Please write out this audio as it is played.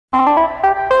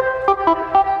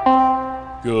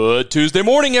Good Tuesday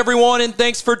morning, everyone, and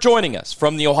thanks for joining us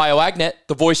from the Ohio AgNet,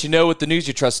 the voice you know with the news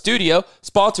you trust studio,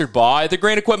 sponsored by the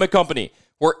Grain Equipment Company,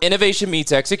 where innovation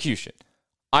meets execution.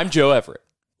 I'm Joe Everett.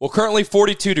 Well, currently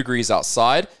 42 degrees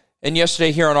outside, and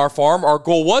yesterday here on our farm, our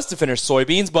goal was to finish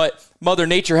soybeans, but Mother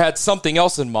Nature had something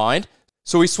else in mind,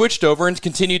 so we switched over and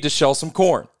continued to shell some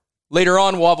corn. Later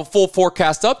on, we'll have a full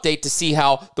forecast update to see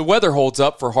how the weather holds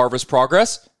up for harvest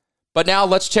progress. But now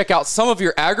let's check out some of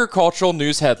your agricultural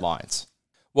news headlines.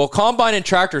 Well, combine and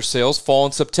tractor sales fall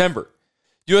in September.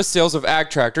 U.S. sales of ag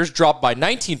tractors dropped by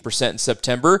 19% in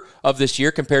September of this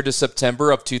year compared to September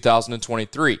of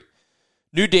 2023.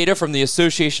 New data from the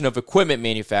Association of Equipment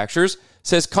Manufacturers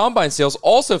says combine sales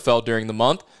also fell during the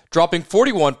month, dropping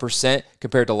 41%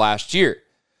 compared to last year.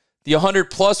 The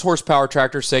 100-plus horsepower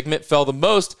tractor segment fell the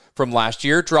most from last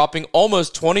year, dropping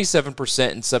almost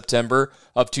 27% in September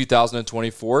of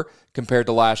 2024 compared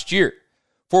to last year.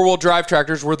 Four-wheel drive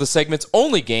tractors were the segment's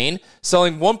only gain,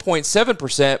 selling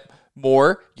 1.7%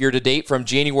 more year-to-date from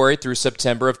January through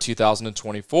September of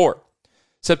 2024.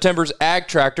 September's ag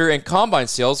tractor and combine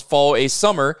sales follow a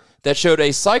summer that showed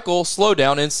a cycle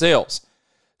slowdown in sales,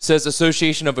 says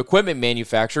Association of Equipment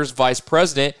Manufacturers Vice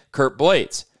President Kurt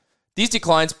Blades. These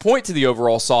declines point to the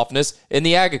overall softness in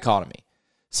the ag economy.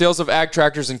 Sales of ag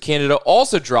tractors in Canada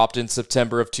also dropped in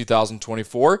September of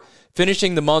 2024,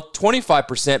 finishing the month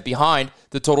 25% behind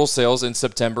the total sales in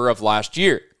September of last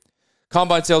year.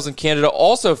 Combine sales in Canada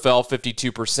also fell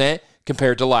 52%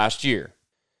 compared to last year.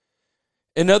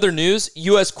 In other news,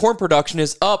 U.S. corn production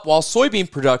is up while soybean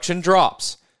production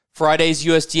drops. Friday's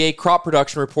USDA crop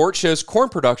production report shows corn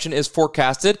production is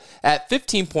forecasted at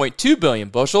 15.2 billion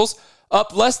bushels,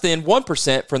 up less than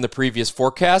 1% from the previous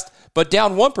forecast, but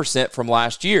down 1% from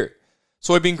last year.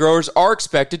 Soybean growers are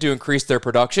expected to increase their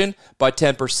production by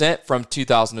 10% from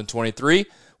 2023,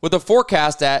 with a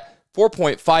forecast at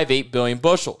 4.58 billion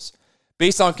bushels.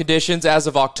 Based on conditions as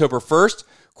of October 1st,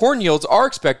 corn yields are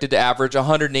expected to average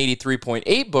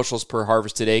 183.8 bushels per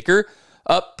harvested acre,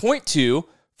 up 0.2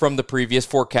 from the previous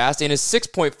forecast, and is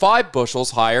 6.5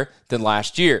 bushels higher than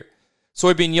last year.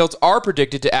 Soybean yields are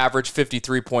predicted to average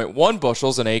 53.1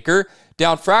 bushels an acre,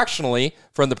 down fractionally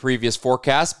from the previous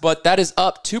forecast, but that is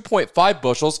up 2.5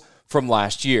 bushels from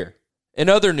last year. In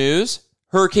other news,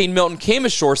 Hurricane Milton came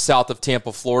ashore south of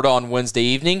Tampa, Florida on Wednesday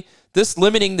evening, this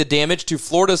limiting the damage to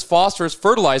Florida's phosphorus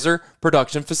fertilizer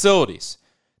production facilities.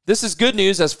 This is good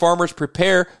news as farmers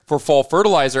prepare for fall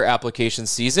fertilizer application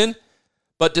season,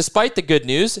 but despite the good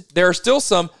news, there are still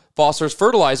some phosphorus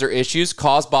fertilizer issues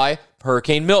caused by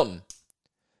Hurricane Milton.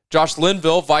 Josh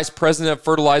Linville, Vice President of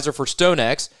Fertilizer for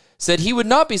StoneX, said he would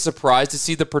not be surprised to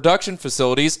see the production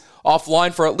facilities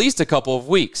offline for at least a couple of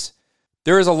weeks.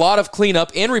 There is a lot of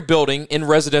cleanup and rebuilding in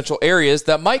residential areas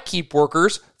that might keep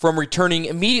workers from returning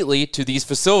immediately to these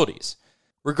facilities.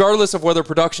 Regardless of whether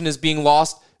production is being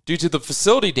lost due to the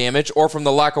facility damage or from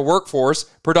the lack of workforce,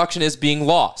 production is being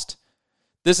lost.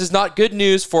 This is not good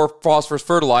news for phosphorus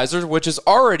fertilizers, which is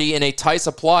already in a tight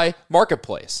supply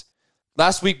marketplace.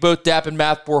 Last week, both DAP and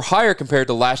MAP were higher compared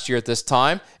to last year at this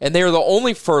time, and they are the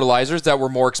only fertilizers that were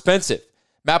more expensive.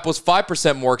 MAP was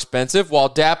 5% more expensive, while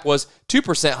DAP was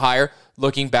 2% higher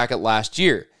looking back at last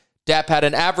year. DAP had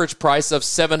an average price of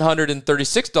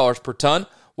 $736 per ton,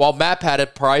 while MAP had a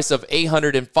price of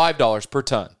 $805 per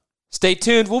ton. Stay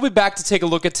tuned. We'll be back to take a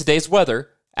look at today's weather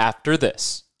after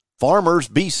this. Farmers,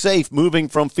 be safe moving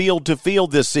from field to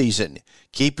field this season.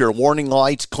 Keep your warning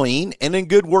lights clean and in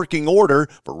good working order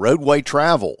for roadway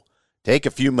travel. Take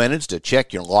a few minutes to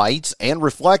check your lights and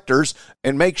reflectors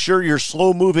and make sure your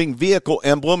slow-moving vehicle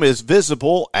emblem is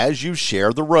visible as you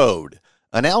share the road.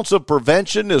 An ounce of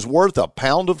prevention is worth a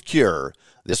pound of cure.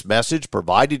 This message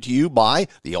provided to you by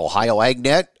the Ohio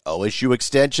AgNet, OSU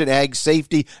Extension Ag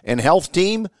Safety and Health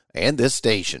Team, and this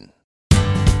station.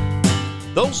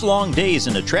 Those long days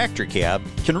in a tractor cab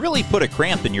can really put a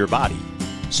cramp in your body.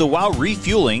 So while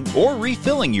refueling or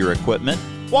refilling your equipment,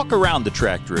 walk around the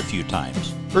tractor a few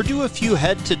times or do a few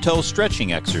head-to-toe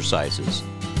stretching exercises.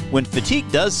 When fatigue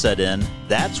does set in,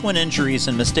 that's when injuries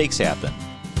and mistakes happen.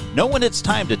 Know when it's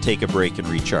time to take a break and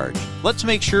recharge. Let's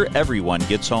make sure everyone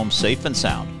gets home safe and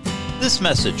sound. This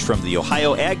message from the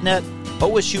Ohio AgNet,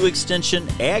 OSU Extension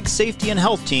Ag Safety and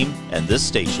Health Team, and this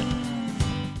station.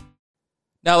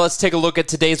 Now let's take a look at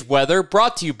today's weather,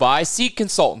 brought to you by Seed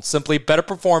Consultants. Simply better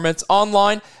performance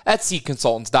online at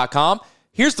seedconsultants.com.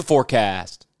 Here's the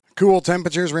forecast. Cool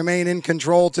temperatures remain in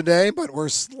control today, but we're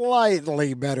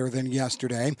slightly better than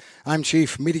yesterday. I'm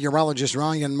Chief Meteorologist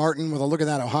Ryan Martin with a look at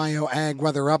that Ohio Ag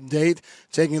Weather Update.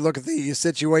 Taking a look at the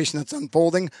situation that's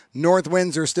unfolding. North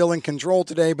winds are still in control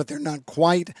today, but they're not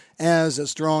quite as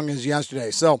strong as yesterday.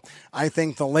 So I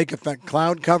think the lake effect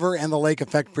cloud cover and the lake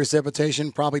effect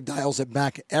precipitation probably dials it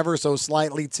back ever so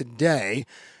slightly today.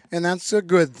 And that's a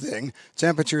good thing.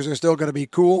 Temperatures are still going to be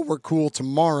cool. We're cool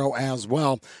tomorrow as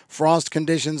well. Frost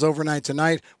conditions overnight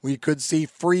tonight. We could see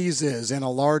freezes in a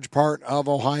large part of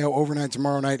Ohio overnight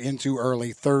tomorrow night into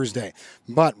early Thursday.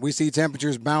 But we see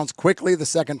temperatures bounce quickly the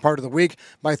second part of the week.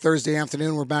 By Thursday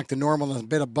afternoon, we're back to normal and a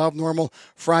bit above normal.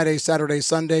 Friday, Saturday,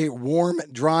 Sunday, warm,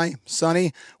 dry,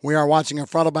 sunny. We are watching a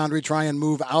frontal boundary try and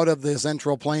move out of the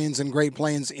Central Plains and Great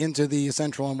Plains into the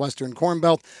Central and Western Corn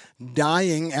Belt,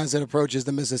 dying as it approaches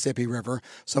the Mississippi River.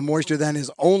 So moisture then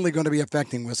is only going to be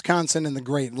affecting Wisconsin and the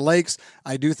Great Lakes.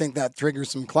 I do think that triggers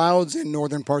some clouds in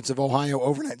northern parts of Ohio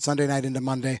overnight Sunday night into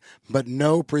Monday, but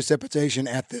no precipitation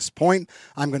at this point.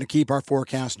 I'm going to keep our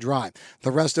forecast dry.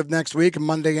 The rest of next week,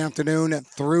 Monday afternoon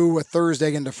through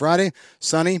Thursday into Friday,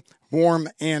 sunny, warm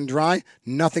and dry.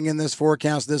 Nothing in this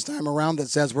forecast this time around that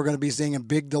says we're going to be seeing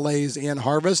big delays in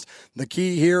harvest. The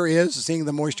key here is seeing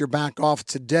the moisture back off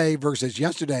today versus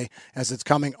yesterday as it's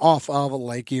coming off of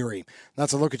Lake Erie.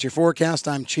 That's a look at your forecast.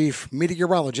 I'm Chief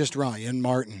Meteorologist Ryan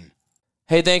Martin.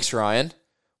 Hey, thanks, Ryan.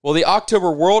 Well, the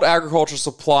October World Agricultural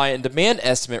Supply and Demand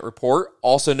Estimate Report,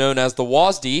 also known as the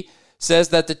WASDE, says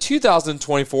that the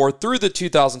 2024 through the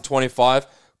 2025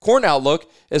 corn outlook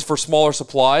is for smaller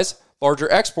supplies,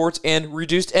 larger exports, and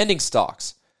reduced ending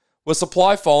stocks. With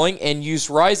supply falling and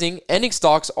use rising, ending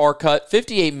stocks are cut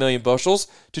 58 million bushels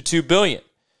to 2 billion.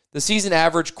 The season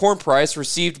average corn price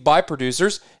received by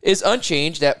producers is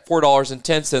unchanged at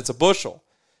 $4.10 a bushel.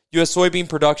 U.S. soybean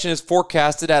production is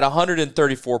forecasted at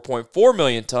 134.4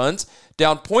 million tons,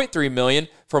 down 0.3 million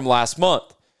from last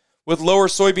month. With lower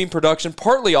soybean production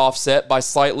partly offset by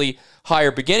slightly higher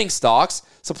beginning stocks,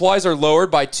 supplies are lowered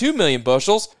by 2 million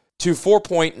bushels to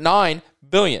 4.9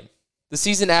 billion. The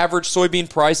season average soybean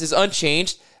price is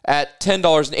unchanged at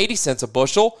 $10.80 a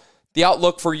bushel. The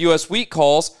outlook for U.S. wheat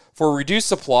calls for reduced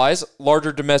supplies,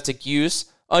 larger domestic use,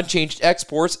 unchanged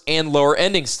exports, and lower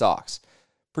ending stocks.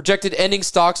 Projected ending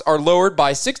stocks are lowered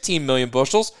by 16 million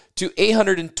bushels to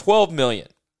 812 million,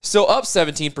 still up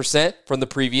 17% from the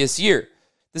previous year.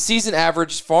 The season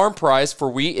average farm price for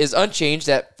wheat is unchanged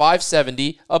at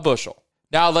 $5.70 a bushel.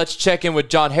 Now let's check in with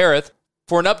John Harrith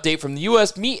for an update from the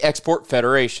U.S. Meat Export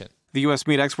Federation. The U.S.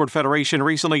 Meat Export Federation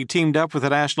recently teamed up with the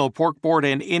National Pork Board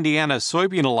and Indiana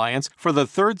Soybean Alliance for the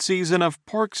third season of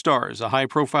Pork Stars, a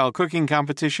high-profile cooking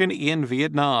competition in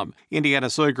Vietnam. Indiana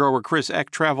soy grower Chris Eck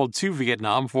traveled to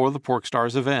Vietnam for the Pork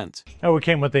Stars event. We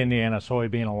came with the Indiana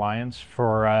Soybean Alliance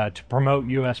to promote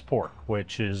U.S. pork,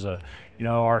 which is,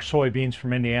 our soybeans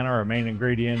from Indiana are a main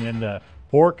ingredient in the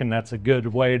pork, and that's a good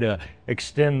way to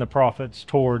extend the profits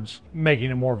towards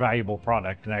making a more valuable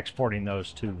product and exporting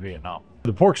those to Vietnam.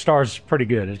 The Pork Stars is pretty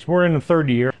good. We're in the third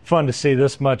year. Fun to see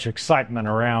this much excitement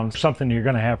around something you're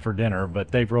going to have for dinner, but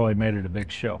they've really made it a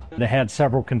big show. They had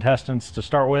several contestants to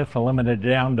start with, eliminated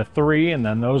down to 3, and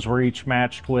then those were each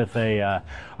matched with an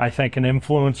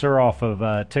influencer off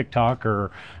of TikTok or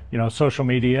social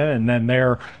media, and then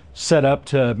they're set up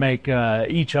to make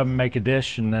each of them make a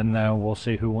dish, and then we'll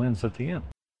see who wins at the end.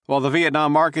 While the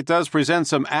Vietnam market does present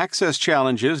some access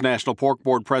challenges, National Pork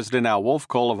Board President Al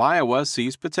Wolfcoll of Iowa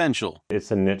sees potential.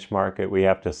 It's a niche market. We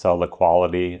have to sell the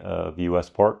quality of U.S.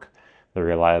 pork, the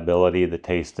reliability, the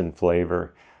taste and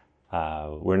flavor.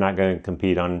 We're not going to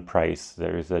compete on price.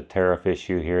 There's a tariff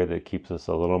issue here that keeps us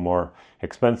a little more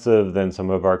expensive than some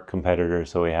of our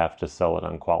competitors, so we have to sell it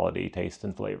on quality, taste,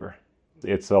 and flavor.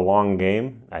 It's a long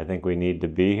game. I think we need to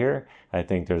be here. I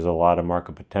think there's a lot of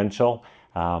market potential.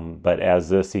 But as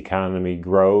this economy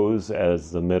grows,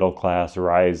 as the middle class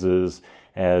rises,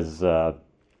 as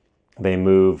they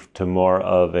move to more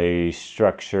of a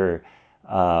structure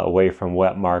away from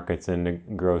wet markets into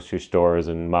grocery stores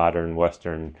and modern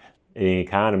Western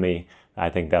economy, I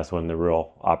think that's when the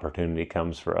real opportunity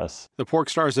comes for us. The Pork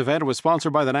Stars event was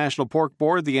sponsored by the National Pork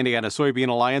Board, the Indiana Soybean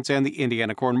Alliance, and the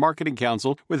Indiana Corn Marketing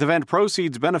Council, with event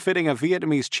proceeds benefiting a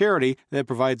Vietnamese charity that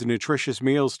provides nutritious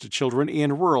meals to children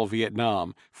in rural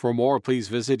Vietnam. For more, please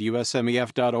visit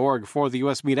usmef.org. For the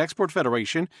U.S. Meat Export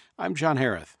Federation, I'm John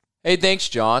Harrith. Hey, thanks,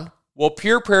 John. Well,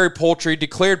 Pure Prairie Poultry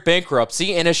declared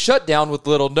bankruptcy and is shut down with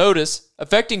little notice,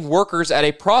 affecting workers at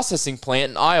a processing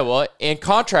plant in Iowa and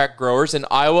contract growers in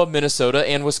Iowa, Minnesota,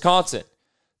 and Wisconsin.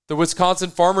 The Wisconsin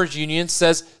Farmers Union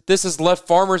says this has left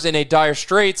farmers in a dire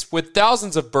straits with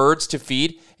thousands of birds to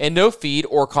feed and no feed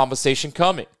or compensation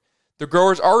coming. The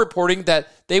growers are reporting that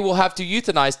they will have to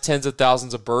euthanize tens of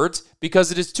thousands of birds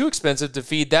because it is too expensive to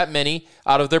feed that many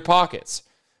out of their pockets.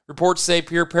 Reports say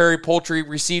Pure Prairie Poultry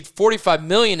received $45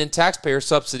 million in taxpayer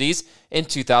subsidies in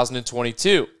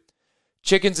 2022.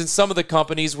 Chickens in some of the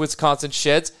company's Wisconsin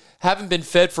sheds haven't been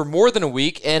fed for more than a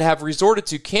week and have resorted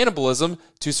to cannibalism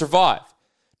to survive.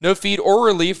 No feed or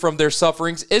relief from their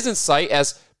sufferings is in sight,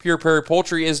 as Pure Prairie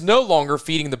Poultry is no longer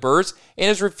feeding the birds and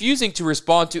is refusing to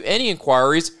respond to any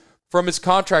inquiries from its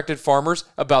contracted farmers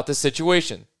about the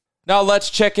situation. Now let's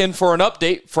check in for an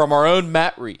update from our own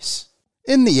Matt Reese.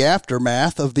 In the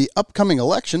aftermath of the upcoming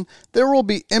election, there will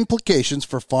be implications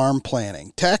for farm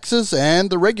planning, taxes, and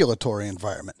the regulatory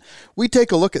environment. We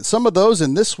take a look at some of those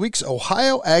in this week's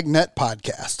Ohio AgNet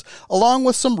podcast, along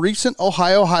with some recent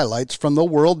Ohio highlights from the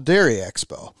World Dairy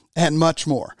Expo, and much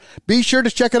more. Be sure to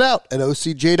check it out at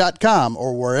ocj.com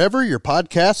or wherever your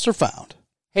podcasts are found.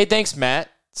 Hey, thanks, Matt.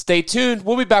 Stay tuned.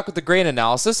 We'll be back with the grain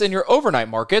analysis in your overnight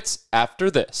markets after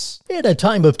this. In a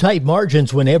time of tight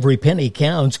margins when every penny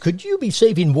counts, could you be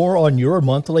saving more on your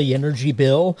monthly energy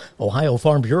bill? Ohio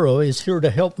Farm Bureau is here to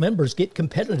help members get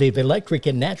competitive electric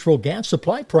and natural gas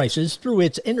supply prices through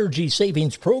its energy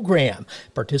savings program.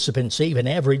 Participants save an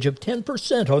average of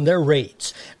 10% on their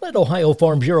rates. Let Ohio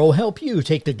Farm Bureau help you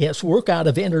take the guesswork out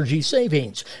of energy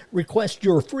savings. Request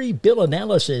your free bill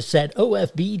analysis at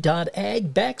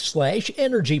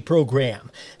ofb.ag/energy program.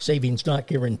 Savings not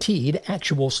guaranteed.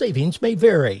 Actual savings may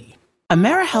vary.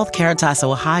 AmeriHealth Caritas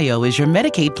Ohio is your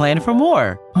Medicaid plan for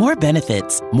more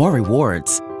benefits, more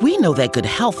rewards. We know that good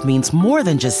health means more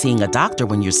than just seeing a doctor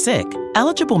when you're sick.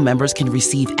 Eligible members can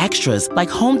receive extras like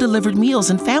home-delivered meals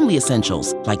and family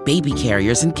essentials, like baby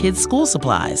carriers and kids' school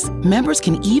supplies. Members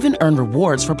can even earn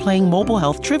rewards for playing mobile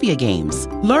health trivia games.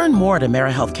 Learn more at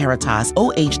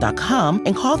AmeriHealthCaritasoh.com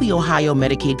and call the Ohio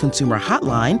Medicaid Consumer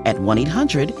Hotline at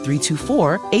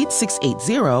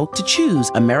 1-800-324-8680 to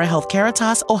choose AmeriHealth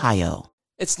Caritas Ohio.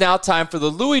 It's now time for the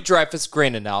Louis Dreyfus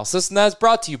Grain Analysis, and that is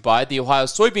brought to you by the Ohio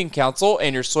Soybean Council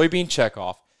and your soybean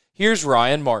checkoff. Here's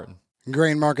Ryan Martin.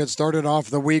 Grain markets started off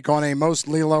the week on a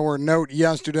mostly lower note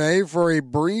yesterday. For a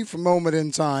brief moment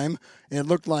in time, it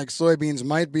looked like soybeans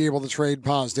might be able to trade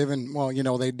positive, and, well, you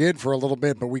know, they did for a little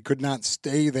bit, but we could not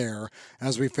stay there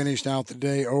as we finished out the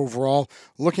day overall.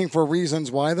 Looking for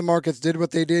reasons why the markets did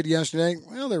what they did yesterday,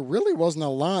 well, there really wasn't a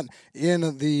lot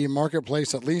in the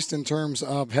marketplace, at least in terms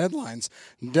of headlines.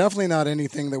 Definitely not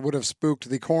anything that would have spooked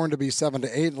the corn to be 7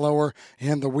 to 8 lower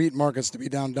and the wheat markets to be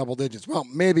down double digits. Well,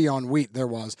 maybe on wheat there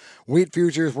was. Wheat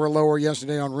futures were lower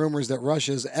yesterday on rumors that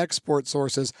Russia's export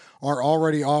sources are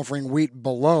already offering wheat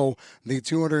below the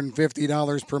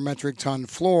 $250 per metric ton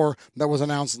floor that was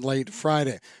announced late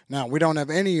Friday. Now, we don't have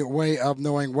any way of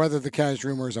knowing whether the cash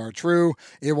rumors are true.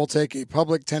 It will take a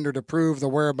public tender to prove the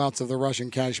whereabouts of the Russian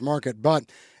cash market. But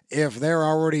if they're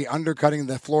already undercutting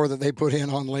the floor that they put in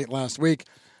on late last week,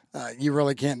 you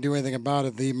really can't do anything about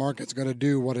it. The market's going to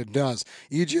do what it does.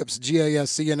 Egypt's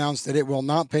GASC announced that it will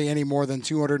not pay any more than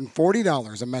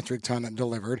 $240 a metric ton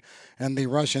delivered, and the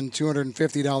Russian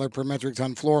 $250 per metric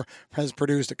ton floor has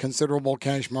produced a considerable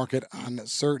cash market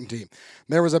uncertainty.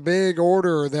 There was a big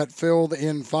order that filled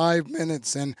in 5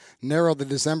 minutes and narrowed the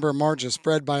December-March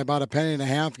spread by about 1.5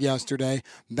 pennies yesterday.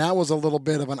 That was a little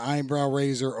bit of an eyebrow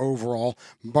raiser overall.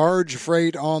 Barge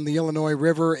freight on the Illinois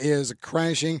River is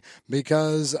crashing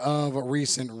because of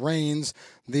recent rains.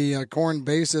 The corn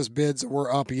basis bids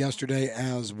were up yesterday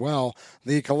as well.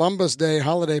 The Columbus Day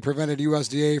holiday prevented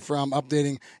USDA from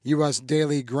updating U.S.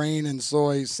 daily grain and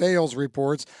soy sales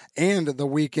reports and the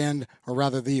weekly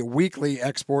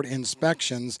export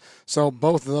inspections. So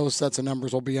both of those sets of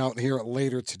numbers will be out here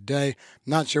later today.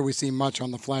 Not sure we see much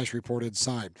on the flash reported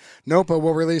side. NOPA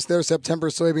will release their September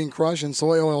soybean crush and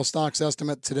soy oil stocks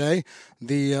estimate today.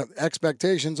 The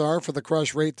expectations are for the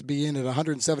crush rate to be in at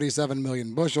 177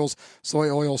 million bushels. Soy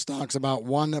oil stocks about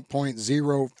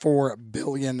 1.04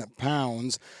 billion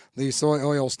pounds. The soy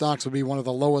oil stocks would be one of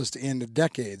the lowest in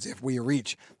decades if we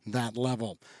reach that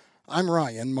level. I'm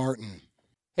Ryan Martin.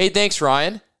 Hey, thanks,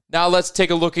 Ryan. Now let's take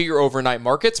a look at your overnight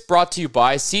markets, brought to you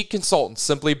by Seed Consultants.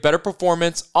 Simply better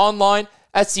performance online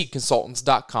at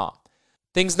seedconsultants.com.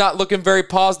 Things not looking very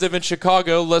positive in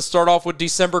Chicago. Let's start off with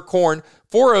December corn,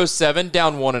 407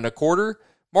 down 1 1/4.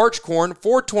 March corn,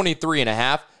 423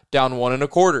 1/2 down 1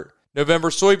 1/4. November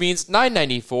soybeans,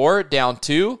 994 down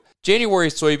 2. January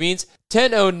soybeans,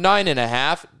 1009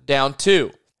 1/2 down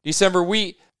 2. December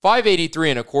wheat,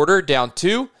 583 1/4 down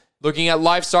 2. Looking at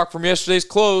livestock from yesterday's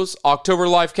close, October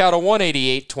live cattle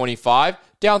 188.25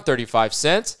 down 35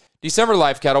 cents. December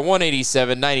live cattle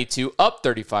 187.92 up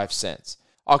 35 cents.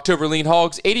 October lean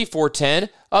hogs 84.10,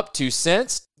 up 2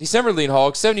 cents. December lean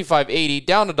hogs 75.80,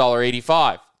 down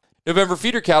 $1.85. November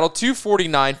feeder cattle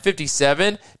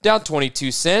 249.57, down 22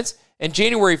 cents. And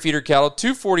January feeder cattle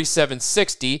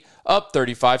 247.60, up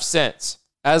 35 cents.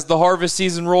 As the harvest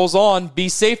season rolls on, be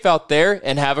safe out there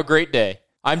and have a great day.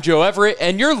 I'm Joe Everett,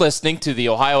 and you're listening to the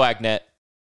Ohio AgNet.